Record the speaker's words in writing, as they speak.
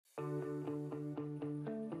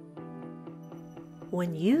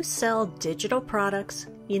When you sell digital products,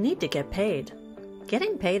 you need to get paid.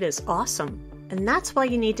 Getting paid is awesome, and that's why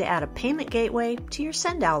you need to add a payment gateway to your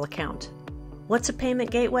SendOwl account. What's a payment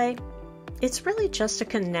gateway? It's really just a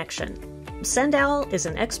connection. SendOwl is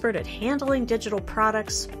an expert at handling digital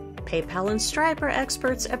products. PayPal and Stripe are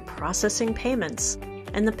experts at processing payments,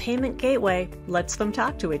 and the payment gateway lets them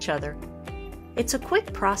talk to each other. It's a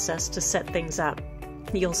quick process to set things up.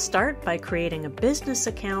 You'll start by creating a business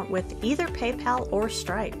account with either PayPal or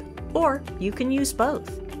Stripe, or you can use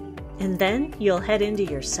both. And then you'll head into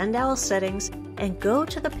your SendOwl settings and go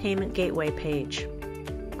to the Payment Gateway page.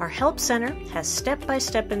 Our Help Center has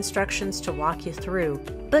step-by-step instructions to walk you through,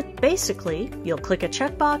 but basically, you'll click a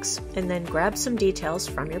checkbox and then grab some details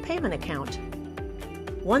from your payment account.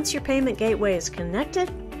 Once your payment gateway is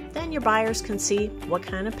connected, then your buyers can see what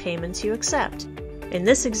kind of payments you accept. In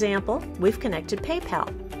this example, we've connected PayPal,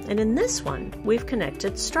 and in this one, we've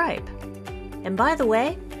connected Stripe. And by the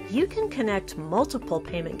way, you can connect multiple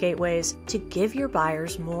payment gateways to give your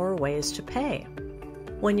buyers more ways to pay.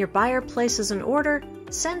 When your buyer places an order,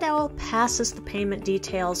 SendOwl passes the payment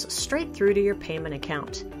details straight through to your payment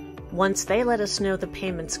account. Once they let us know the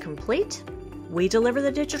payment's complete, we deliver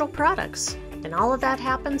the digital products, and all of that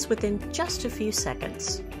happens within just a few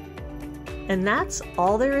seconds. And that's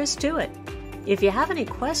all there is to it. If you have any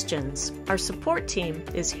questions, our support team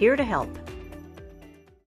is here to help.